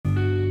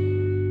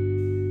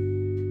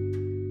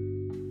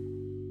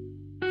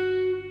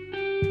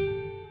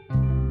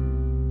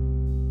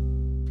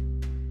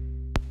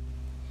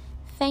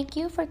Thank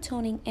you for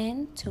tuning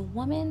in to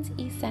Women's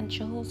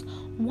Essentials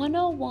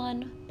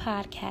 101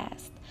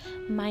 podcast.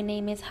 My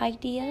name is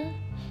Haidia.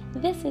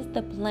 This is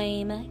the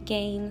Blame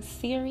Game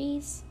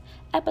series,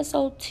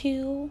 episode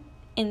 2,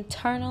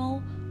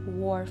 Internal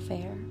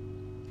Warfare.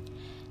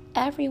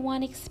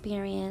 Everyone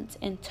experiences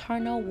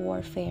internal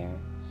warfare.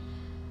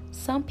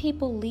 Some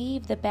people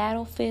leave the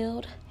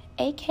battlefield,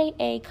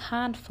 aka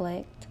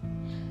conflict,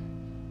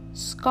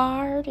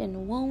 scarred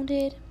and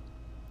wounded.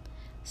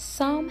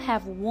 Some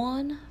have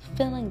won,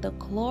 feeling the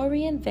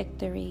glory and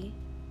victory,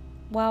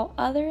 while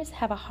others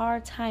have a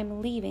hard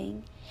time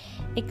leaving,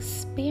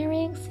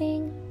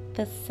 experiencing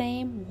the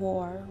same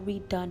war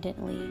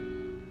redundantly.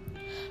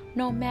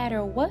 No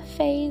matter what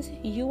phase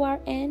you are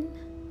in,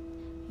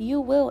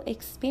 you will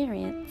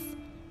experience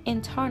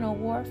internal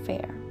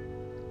warfare.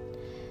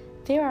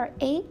 There are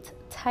 8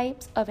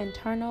 types of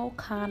internal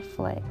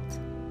conflict.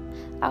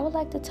 I would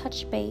like to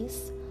touch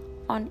base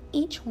on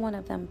each one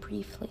of them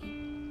briefly.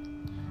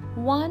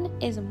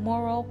 1 is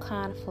moral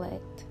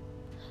conflict.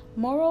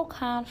 Moral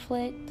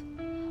conflict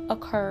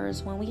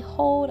occurs when we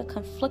hold a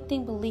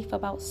conflicting belief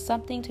about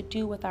something to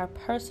do with our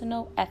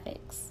personal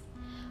ethics.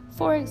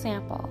 For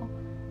example,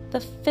 the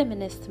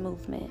feminist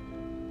movement.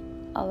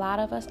 A lot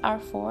of us are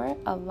for it,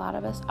 a lot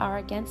of us are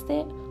against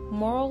it.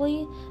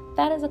 Morally,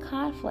 that is a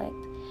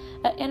conflict,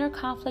 an inner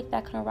conflict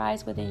that can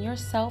arise within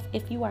yourself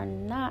if you are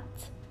not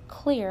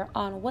clear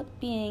on what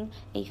being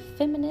a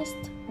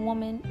feminist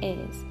woman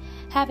is.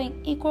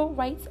 Having equal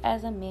rights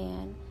as a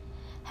man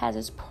has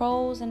its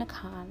pros and a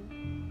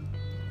con.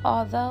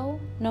 Although,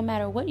 no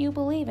matter what you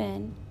believe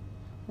in,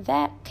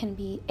 that can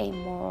be a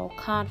moral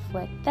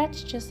conflict.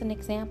 That's just an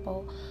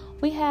example.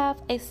 We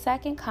have a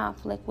second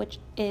conflict, which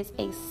is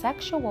a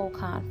sexual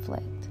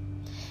conflict.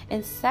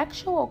 And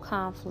sexual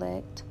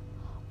conflict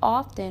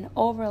often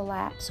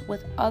overlaps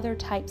with other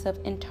types of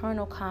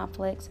internal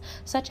conflicts,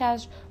 such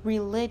as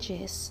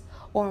religious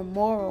or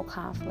moral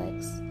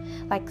conflicts,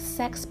 like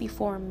sex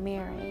before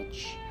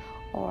marriage,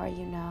 or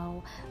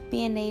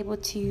being able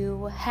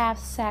to have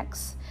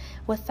sex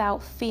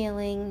without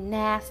feeling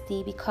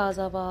nasty because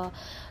of a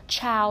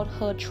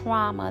childhood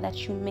trauma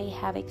that you may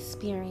have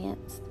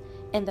experienced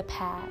in the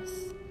past.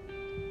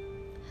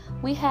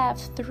 We have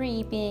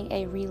 3 being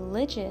a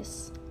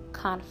religious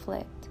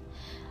conflict.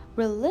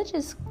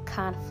 Religious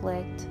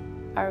conflict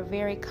are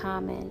very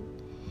common.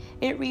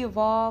 It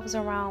revolves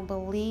around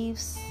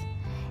beliefs,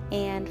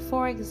 and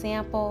for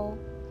example,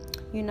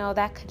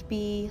 that could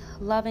be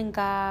loving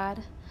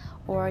God,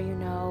 or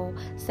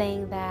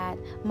saying that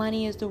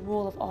money is the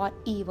rule of all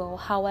evil.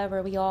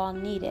 However, we all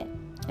need it.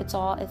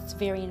 It's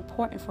very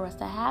important for us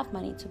to have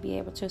money to be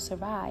able to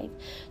survive.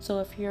 So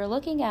if you're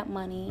looking at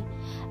money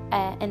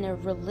in a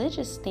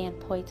religious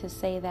standpoint to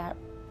say that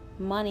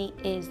money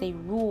is the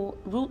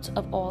root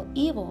of all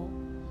evil,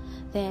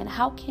 then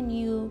how can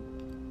you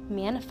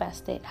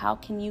manifest it? How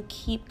can you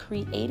keep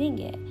creating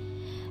it?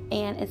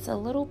 And it's a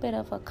little bit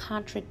of a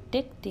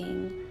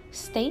contradicting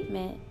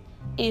statement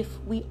if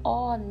we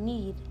all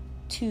need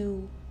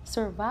to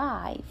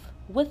survive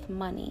with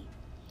money.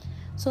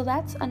 So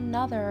that's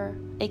another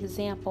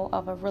example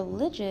of a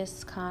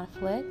religious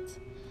conflict.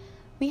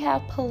 We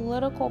have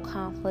political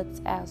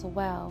conflicts as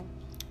well.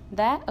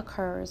 That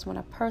occurs when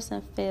a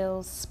person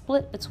feels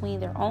split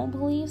between their own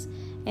beliefs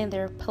and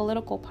their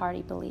political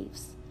party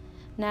beliefs.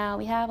 Now,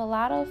 we have a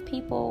lot of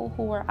people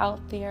who are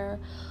out there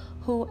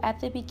who at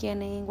the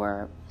beginning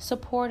were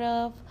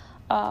supportive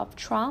of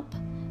Trump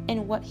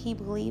and what he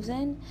believes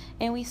in,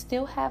 and we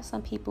still have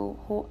some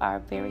people who are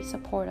very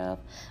supportive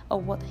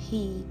of what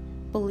he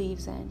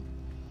believes in,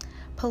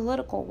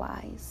 political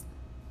wise.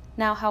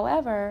 Now,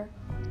 however,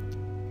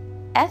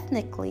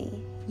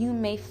 ethnically, you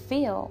may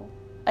feel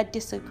a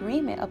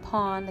disagreement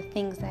upon the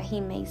things that he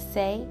may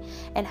say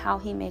and how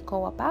he may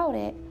go about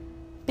it.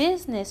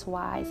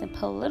 Business-wise and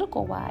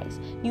political-wise,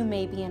 you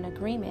may be in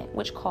agreement,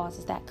 which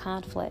causes that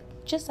conflict,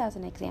 just as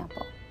an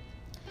example.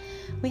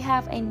 We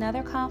have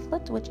another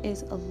conflict, which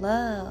is a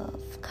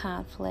love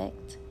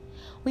conflict.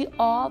 We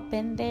all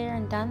been there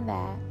and done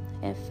that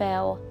and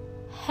fell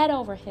head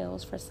over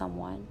heels for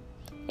someone.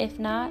 If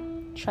not,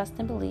 trust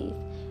and believe,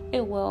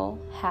 it will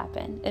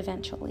happen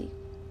eventually.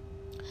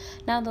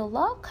 Now, the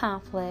love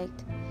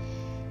conflict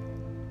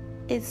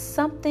is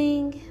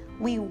something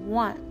we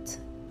want,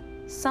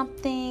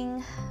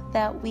 something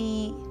that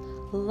we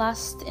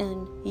lust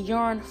and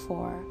yearn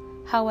for.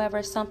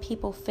 However, some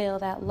people feel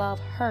that love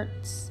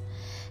hurts.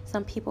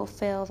 Some people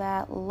feel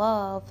that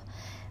love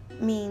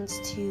means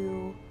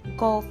to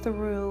go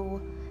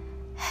through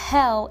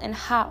hell and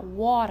hot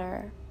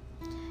water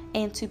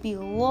and to be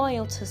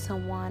loyal to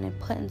someone and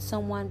putting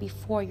someone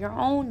before your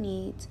own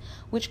needs,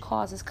 which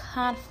causes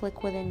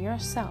conflict within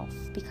yourself,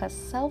 because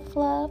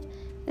self-love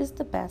is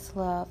the best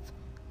love.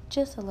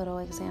 Just a little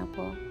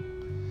example.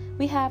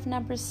 We have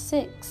number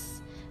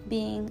 6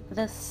 being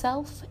the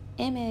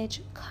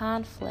self-image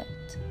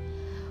conflict,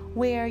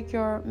 where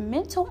your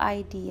mental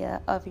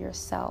idea of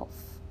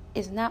yourself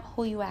is not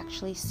who you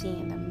actually see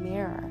in the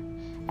mirror.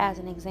 As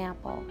an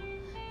example,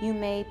 you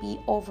may be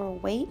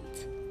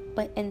overweight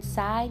but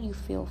inside you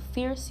feel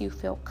fierce, you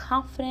feel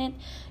confident,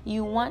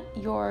 you want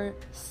your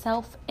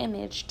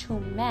self-image to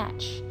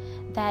match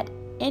that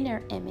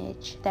inner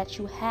image that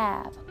you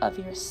have of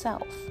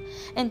yourself.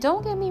 And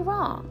don't get me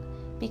wrong,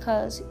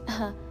 because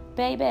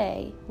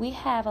baby, we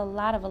have a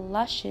lot of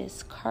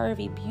luscious,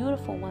 curvy,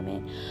 beautiful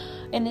women,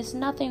 and there's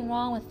nothing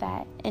wrong with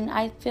that. And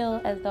I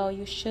feel as though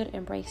you should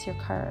embrace your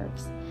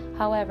curves.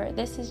 However,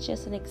 this is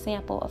just an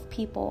example of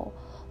people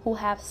who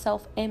have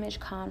self-image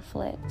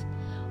conflict,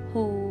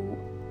 who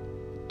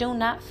do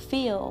not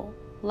feel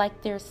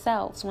like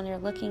themselves when they're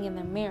looking in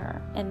the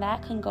mirror. And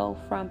that can go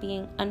from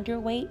being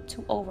underweight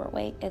to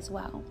overweight as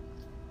well.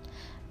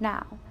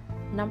 Now,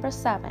 number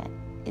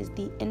 7 is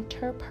the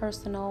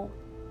interpersonal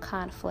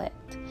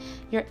conflict.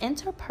 Your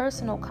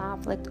interpersonal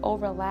conflict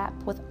overlap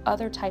with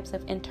other types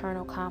of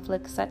internal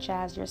conflicts, such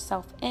as your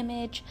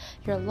self-image,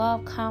 your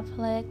love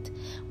conflict,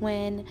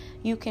 when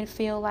you can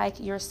feel like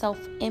your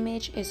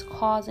self-image is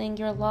causing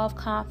your love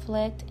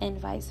conflict, and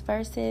vice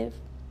versa,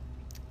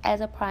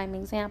 as a prime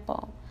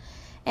example.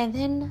 And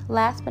then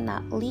last but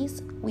not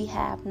least, we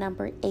have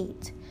number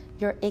 8,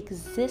 your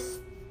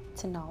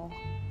existential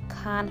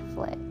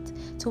conflict.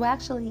 To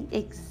actually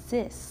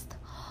exist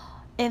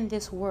in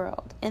this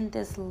world, in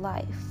this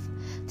life.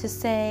 To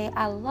say,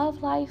 I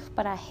love life,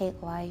 but I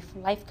hate life.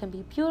 Life can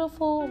be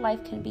beautiful,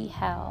 life can be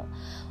hell.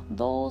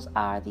 Those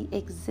are the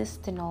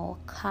existential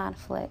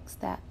conflicts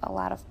that a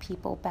lot of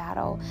people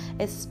battle,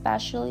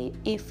 especially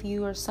if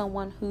you are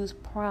someone who's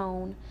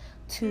prone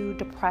to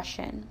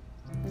depression.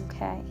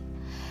 Okay?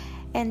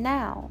 And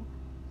now,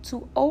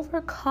 to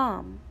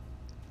overcome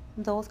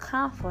those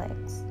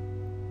conflicts,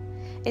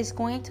 it's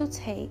going to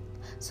take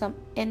some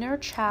inner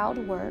child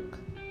work,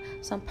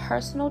 some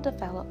personal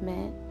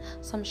development,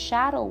 some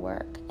shadow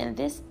work. And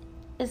this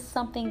is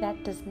something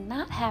that does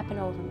not happen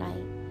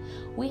overnight.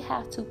 We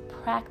have to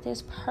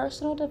practice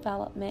personal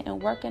development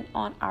and working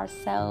on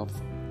ourselves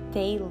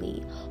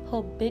daily,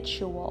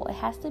 habitual. It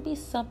has to be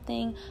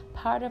something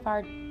part of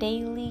our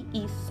daily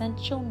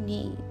essential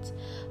needs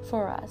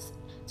for us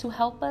to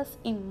help us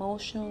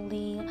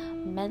emotionally,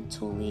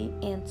 mentally,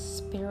 and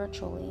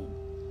spiritually.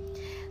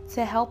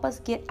 To help us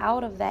get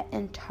out of that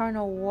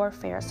internal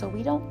warfare so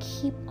we don't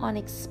keep on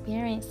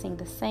experiencing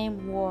the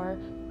same war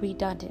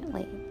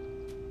redundantly.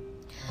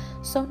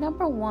 So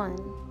number 1,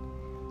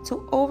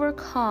 to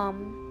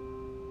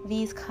overcome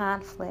these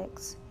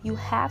conflicts, you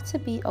have to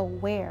be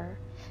aware.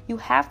 You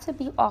have to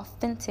be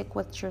authentic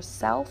with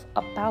yourself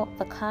about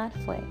the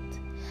conflict.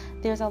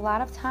 There's a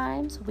lot of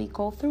times we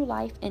go through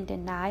life in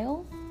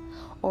denial,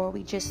 or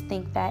we just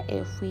think that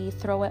if we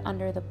throw it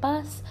under the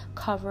bus,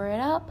 cover it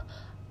up,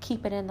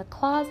 keep it in the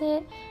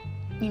closet,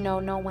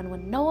 no one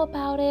would know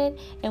about it,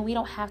 and we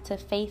don't have to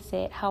face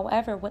it.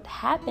 However, what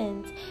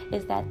happens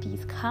is that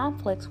these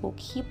conflicts will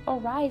keep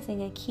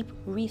arising and keep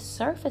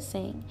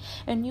resurfacing,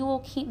 and you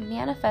will keep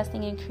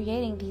manifesting and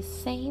creating these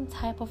same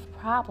type of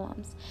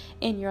problems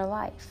in your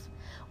life.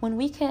 When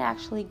we can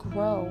actually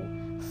grow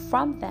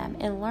from them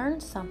and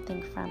learn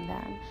something from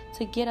them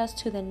to get us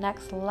to the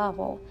next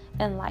level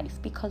in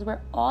life, because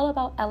we're all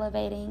about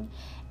elevating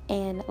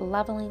and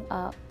leveling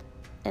up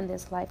in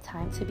this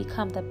lifetime to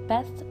become the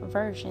best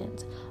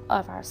versions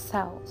of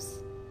ourselves.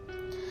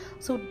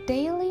 So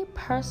daily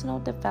personal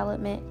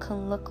development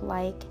can look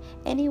like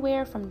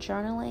anywhere from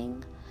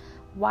journaling,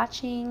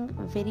 watching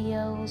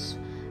videos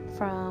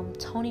from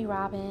Tony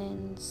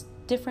Robbins,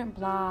 different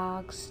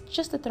blogs,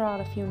 just to throw out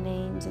a few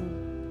names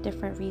and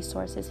different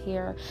resources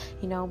here.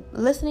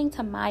 Listening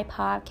to my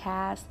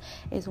podcast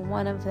is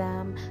one of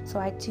them. So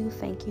I do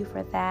thank you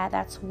for that.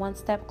 That's one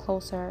step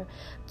closer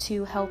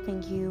to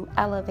helping you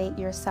elevate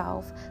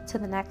yourself to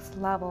the next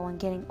level and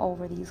getting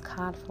over these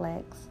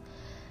conflicts.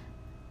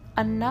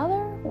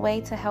 Another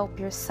way to help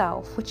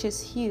yourself, which is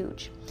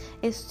huge,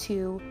 is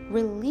to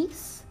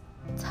release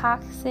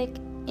toxic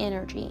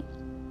energy.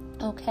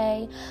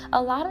 Okay, a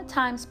lot of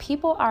times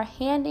people are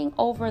handing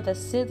over the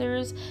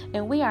scissors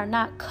and we are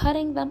not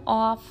cutting them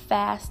off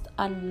fast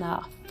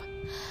enough.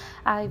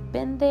 I've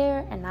been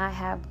there and I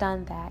have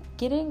done that.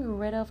 Getting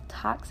rid of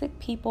toxic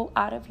people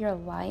out of your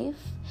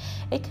life,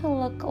 it can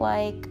look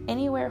like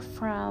anywhere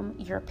from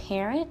your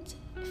parent,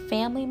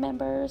 family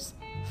members,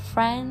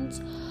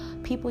 friends,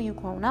 people you've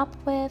grown up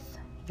with,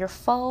 your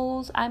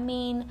foes.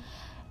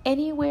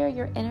 Anywhere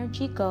your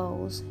energy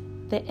goes,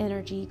 the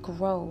energy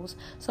grows.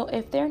 So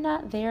if they're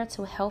not there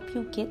to help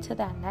you get to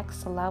that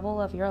next level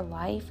of your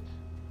life,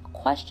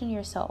 question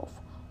yourself.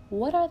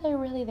 What are they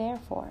really there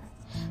for?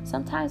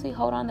 Sometimes we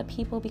hold on to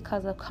people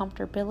because of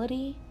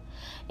comfortability,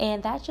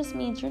 and that just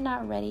means you're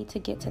not ready to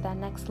get to that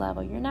next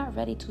level. You're not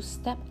ready to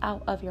step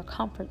out of your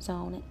comfort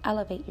zone and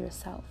elevate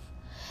yourself.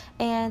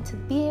 And to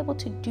be able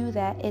to do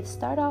that, it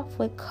starts off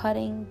with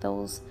cutting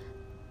those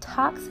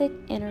toxic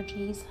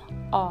energies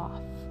off.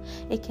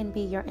 It can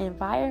be your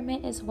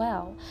environment as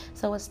well.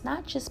 So it's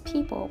not just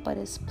people, but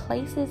it's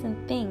places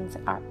and things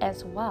are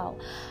as well.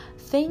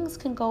 Things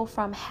can go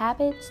from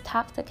habits,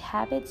 toxic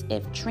habits.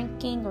 If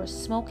drinking or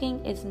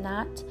smoking is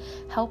not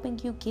helping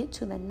you get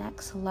to the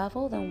next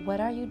level, then what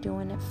are you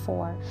doing it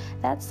for?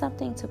 That's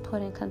something to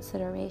put in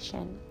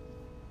consideration.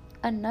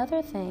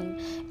 Another thing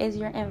is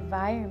your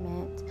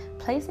environment.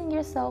 Placing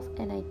yourself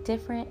in a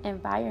different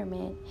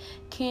environment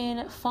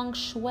can feng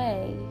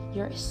shui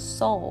your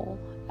soul,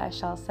 I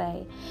shall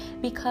say,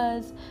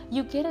 because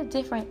you get a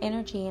different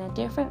energy and a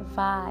different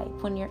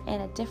vibe when you're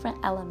in a different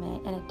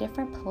element, in a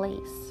different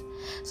place.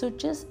 So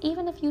just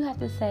even if you have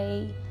to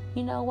say,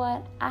 you know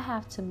what, I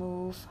have to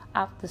move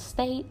out the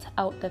state,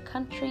 out the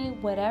country,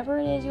 whatever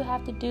it is you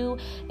have to do,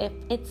 if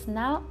it's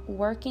not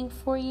working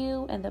for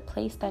you in the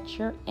place that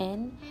you're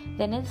in,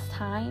 then it's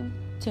time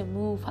to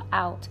move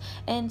out.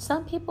 And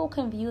some people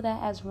can view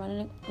that as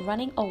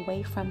running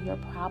away from your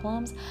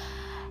problems.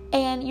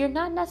 And you're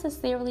not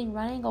necessarily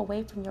running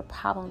away from your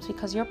problems,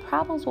 because your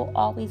problems will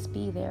always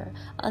be there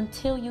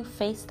until you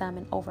face them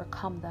and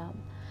overcome them.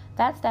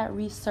 That's that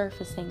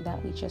resurfacing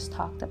that we just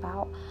talked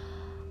about.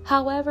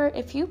 However,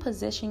 if you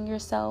position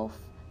yourself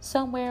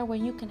somewhere where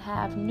you can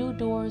have new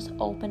doors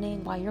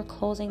opening while you're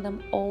closing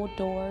them old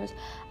doors,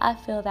 I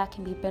feel that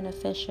can be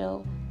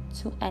beneficial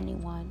to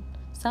anyone.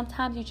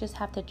 Sometimes you just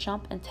have to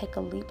jump and take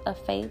a leap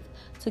of faith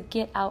to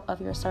get out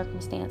of your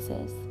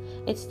circumstances.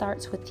 It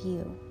starts with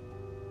you.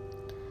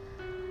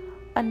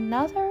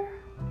 Another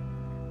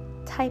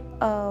type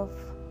of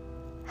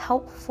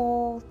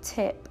helpful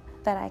tip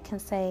that I can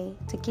say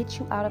to get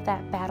you out of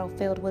that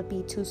battlefield would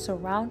be to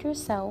surround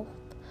yourself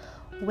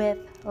with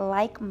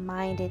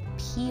like-minded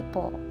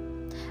people.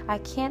 I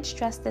can't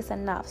stress this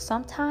enough.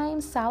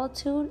 Sometimes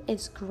solitude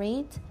is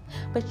great,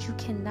 but you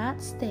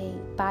cannot stay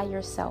by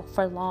yourself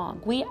for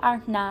long. We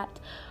are not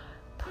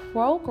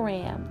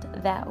programmed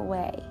that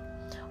way.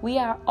 We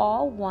are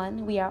all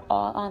one. We are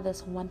all on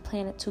this one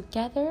planet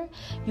together.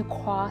 You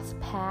cross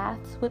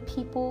paths with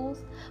people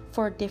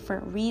for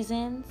different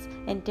reasons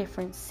and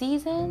different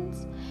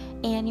seasons,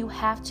 and you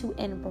have to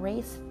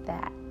embrace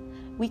that.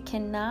 We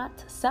cannot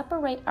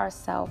separate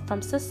ourselves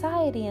from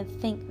society and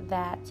think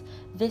that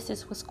this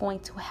is what's going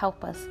to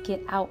help us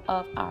get out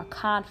of our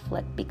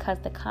conflict, because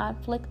the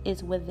conflict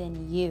is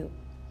within you.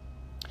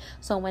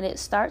 So when it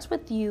starts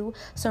with you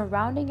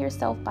surrounding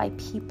yourself by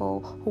people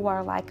who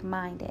are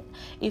like-minded,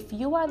 if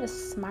you are the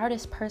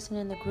smartest person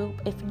in the group,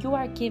 if you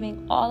are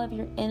giving all of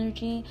your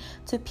energy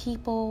to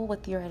people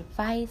with your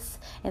advice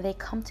and they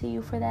come to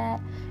you for that,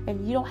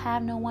 and you don't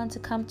have no one to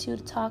come to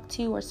talk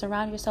to or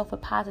surround yourself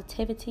with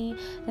positivity,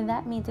 then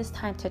that means it's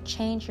time to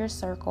change your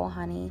circle,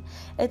 honey.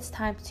 It's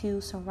time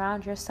to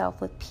surround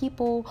yourself with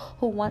people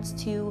who wants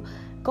to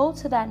go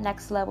to that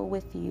next level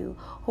with you,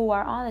 who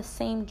are on the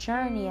same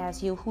journey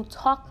as you, who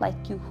talk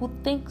like you, who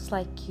thinks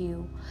like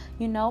you,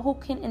 who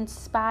can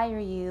inspire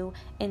you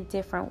in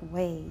different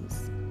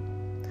ways.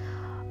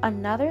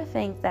 Another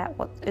thing that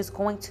is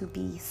going to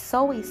be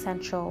so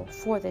essential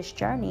for this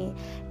journey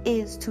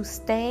is to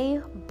stay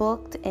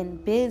booked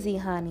and busy,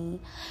 honey.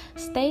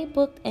 Stay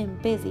booked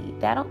and busy.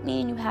 That don't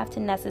mean you have to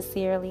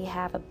necessarily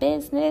have a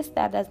business.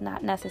 That does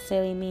not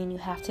necessarily mean you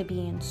have to be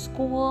in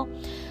school.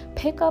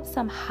 Pick up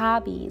some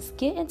hobbies.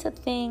 Get into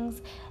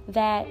things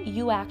that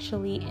you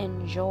actually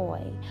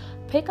enjoy.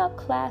 Pick up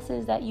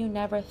classes that you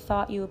never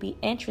thought you would be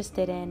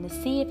interested in to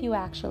see if you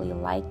actually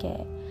like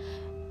it.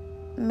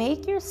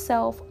 Make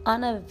yourself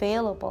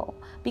unavailable,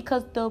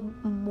 because the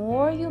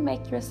more you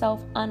make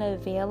yourself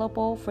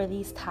unavailable for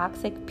these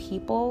toxic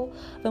people,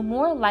 the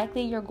more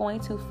likely you're going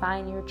to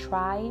find your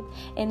tribe,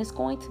 and it's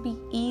going to be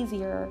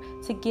easier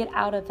to get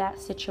out of that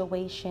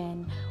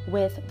situation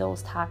with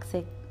those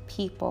toxic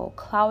people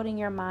clouding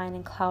your mind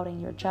and clouding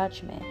your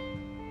judgment.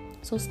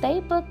 So stay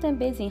booked and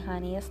busy,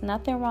 honey. It's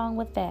nothing wrong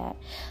with that.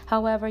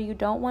 However, you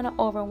don't want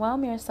to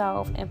overwhelm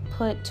yourself and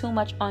put too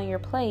much on your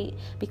plate,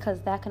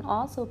 because that can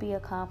also be a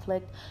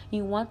conflict.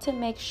 You want to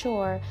make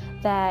sure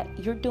that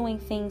you're doing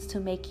things to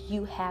make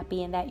you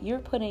happy and that you're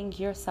putting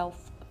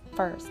yourself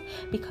first,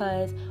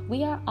 because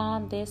we are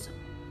on this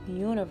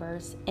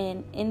universe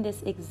and in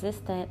this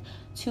existence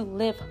to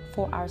live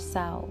for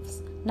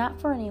ourselves,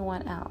 not for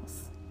anyone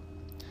else.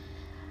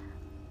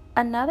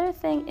 Another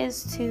thing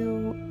is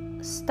to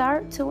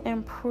start to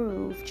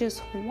improve just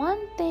one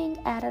thing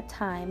at a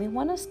time. We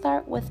want to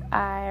start with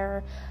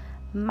our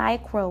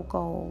micro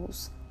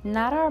goals,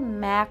 not our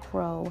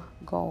macro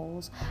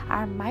goals.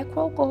 Our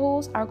micro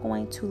goals are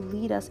going to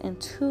lead us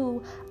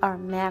into our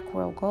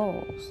macro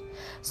goals.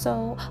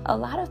 So a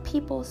lot of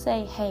people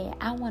say, hey,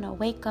 I want to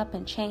wake up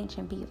and change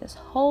and be this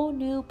whole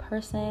new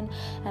person,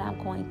 and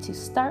I'm going to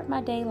start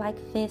my day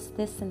like this,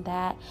 and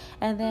that.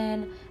 And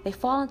then they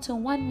fall into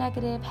one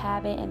negative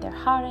habit and they're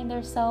hard on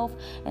themselves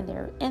and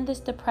they're in this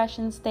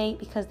depression state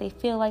because they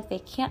feel like they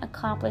can't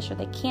accomplish or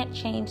they can't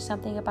change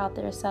something about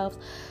themselves.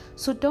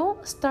 So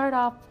don't start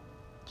off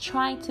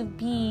trying to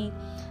be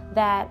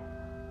that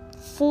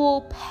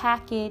full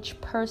package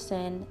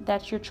person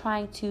that you're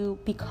trying to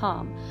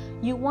become.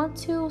 You want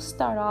to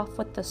start off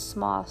with the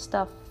small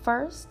stuff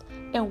first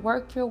and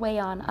work your way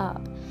on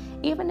up.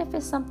 Even if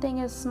it's something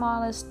as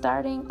small as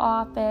starting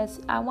off as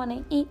I want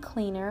to eat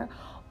cleaner,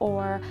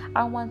 or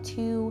I want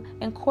to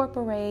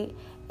incorporate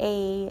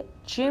a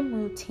gym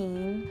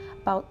routine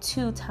about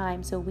 2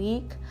 times a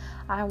week.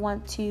 I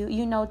want to,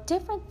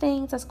 different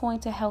things that's going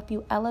to help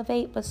you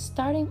elevate, but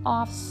starting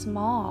off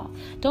small.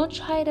 Don't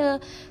try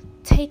to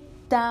take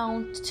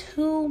down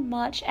too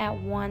much at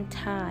one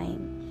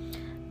time.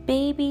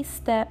 Baby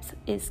steps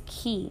is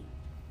key.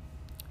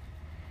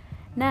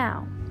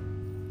 Now,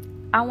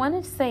 I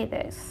want to say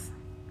this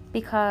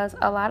because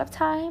a lot of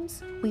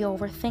times we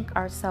overthink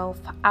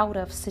ourselves out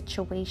of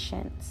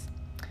situations.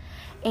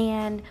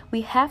 And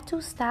we have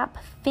to stop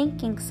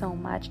thinking so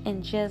much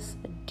and just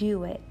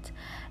do it.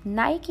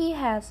 Nike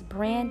has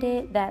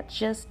branded that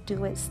just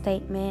do it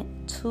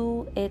statement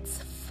to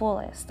its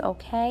fullest,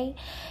 okay?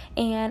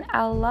 And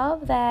I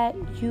love that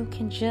you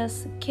can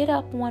just get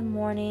up one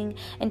morning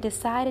and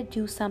decide to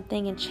do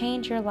something and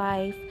change your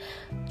life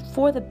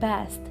for the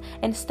best.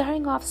 And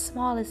starting off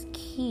small is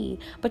key,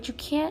 but you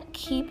can't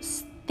keep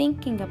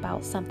thinking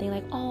about something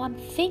like, oh, I'm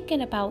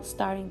thinking about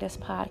starting this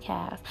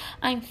podcast.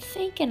 I'm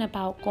thinking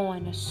about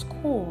going to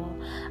school.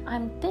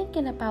 I'm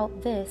thinking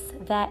about this,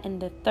 that,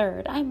 and the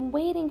third. I'm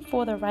waiting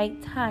for the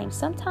right time.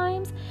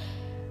 Sometimes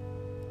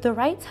the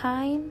right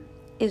time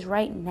is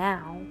right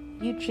now.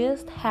 You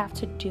just have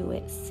to do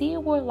it. See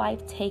where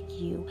life take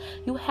you.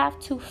 You have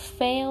to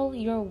fail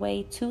your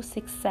way to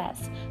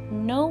success.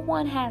 No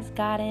one has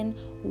gotten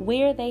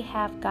where they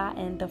have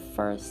gotten the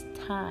first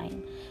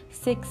time.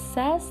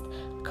 Success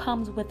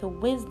comes with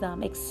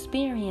wisdom,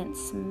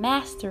 experience,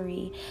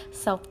 mastery,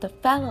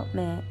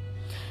 self-development.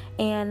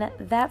 And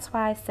that's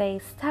why I say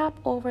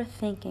stop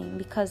overthinking,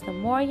 because the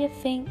more you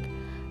think,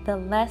 the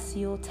less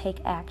you'll take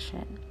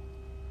action.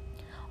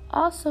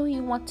 Also,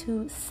 you want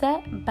to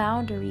set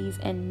boundaries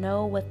and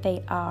know what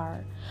they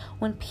are.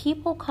 When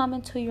people come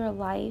into your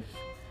life,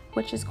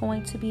 which is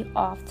going to be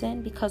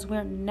often because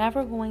we're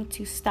never going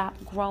to stop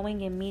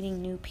growing and meeting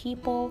new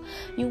people,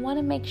 you want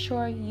to make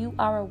sure you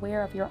are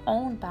aware of your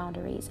own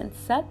boundaries and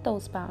set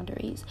those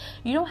boundaries.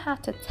 You don't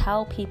have to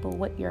tell people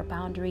what your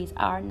boundaries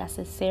are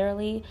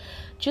necessarily.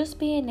 Just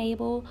being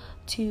able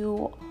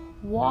to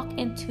walk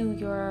into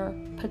your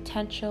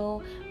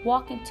potential,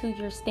 walk into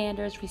your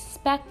standards,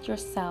 respect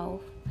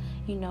yourself,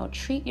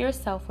 treat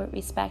yourself with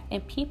respect,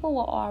 and people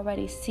will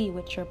already see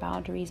what your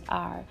boundaries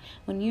are.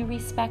 When you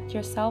respect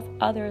yourself,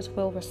 others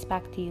will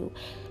respect you.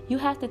 You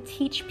have to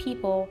teach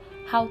people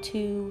how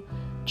to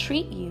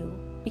treat you,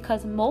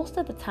 because most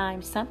of the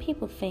time, some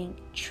people think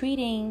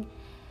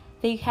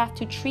they have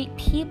to treat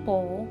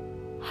people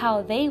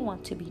how they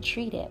want to be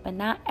treated, but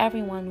not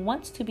everyone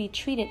wants to be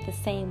treated the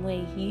same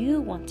way you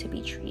want to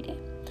be treated.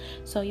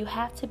 So you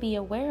have to be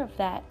aware of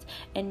that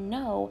and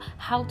know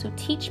how to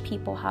teach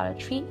people how to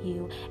treat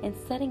you, and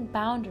setting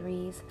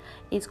boundaries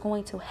is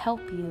going to help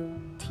you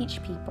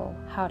teach people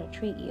how to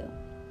treat you.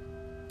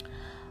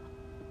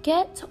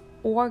 Get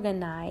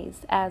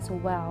organized as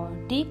well.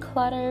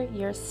 Declutter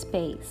your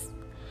space.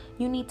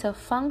 You need to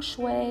feng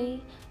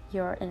shui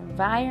your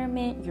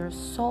environment, your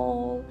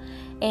soul.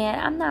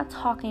 And I'm not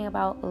talking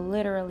about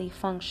literally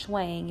feng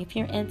shuiing. If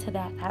you're into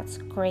that, that's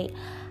great.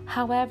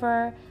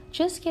 However,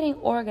 just getting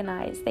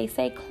organized. They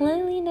say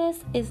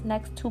cleanliness is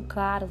next to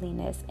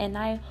godliness, and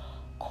I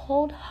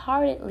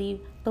cold-heartedly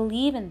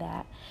believe in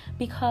that,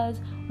 because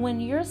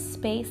when your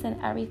space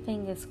and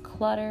everything is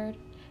cluttered,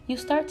 you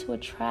start to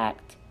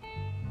attract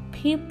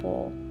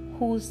people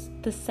who's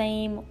the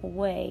same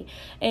way,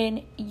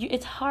 and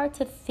it's hard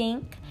to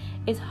think,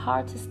 it's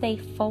hard to stay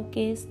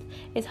focused,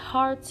 it's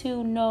hard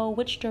to know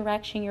which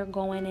direction you're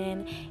going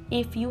in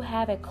if you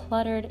have a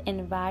cluttered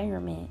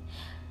environment.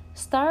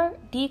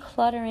 Start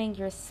decluttering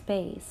your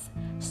space.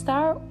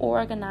 Start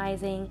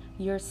organizing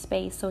your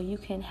space so you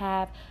can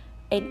have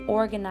an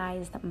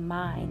organized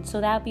mind. So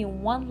that'll be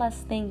one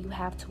less thing you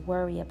have to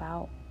worry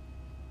about.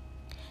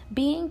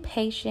 Being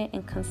patient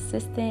and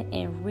consistent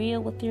and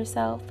real with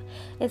yourself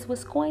is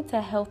what's going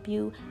to help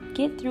you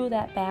get through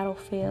that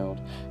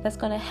battlefield. That's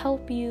going to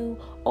help you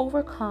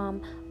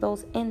overcome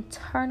those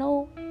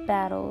internal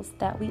battles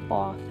that we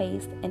all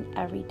face in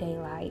everyday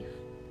life.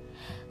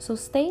 So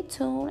stay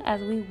tuned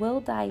as we will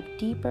dive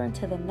deeper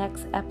into the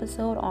next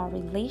episode on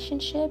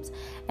relationships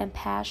and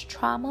past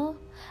trauma.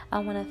 I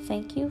want to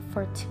thank you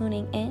for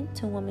tuning in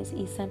to Women's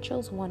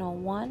Essentials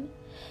 101.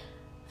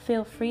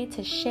 Feel free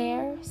to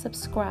share,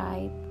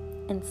 subscribe,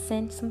 and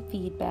send some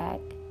feedback.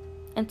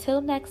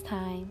 Until next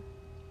time,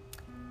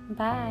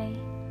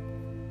 bye.